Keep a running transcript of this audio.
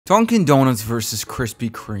Dunkin' Donuts versus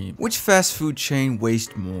Krispy Kreme. Which fast food chain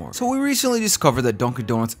wastes more? So we recently discovered that Dunkin'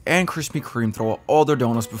 Donuts and Krispy Kreme throw out all their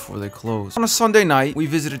donuts before they close. On a Sunday night, we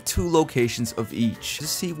visited 2 locations of each to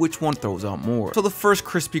see which one throws out more. So the first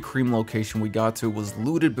Krispy Kreme location we got to was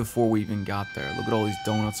looted before we even got there. Look at all these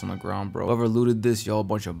donuts on the ground, bro. Whoever looted this, y'all a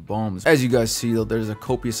bunch of bums. As you guys see though, there's a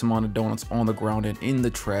copious amount of donuts on the ground and in the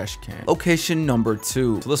trash can. Location number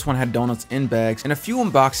 2. So this one had donuts in bags and a few in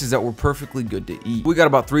boxes that were perfectly good to eat. We got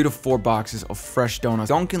about 3 to 4 boxes of fresh donuts.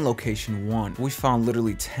 Dunkin' location 1. We found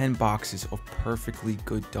literally 10 boxes of perfectly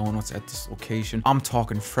good donuts at this location. I'm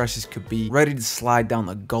talking fresh as could be, ready to slide down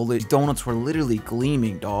the gullet. These donuts were literally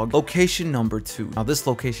gleaming, dog. Location number 2. Now this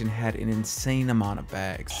location had an insane amount of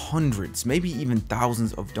bags. Hundreds, maybe even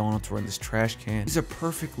thousands of donuts were in this trash can. These are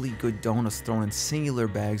perfectly good donuts thrown in singular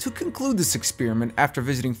bags. To conclude this experiment, after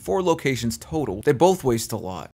visiting 4 locations total, they both waste a lot.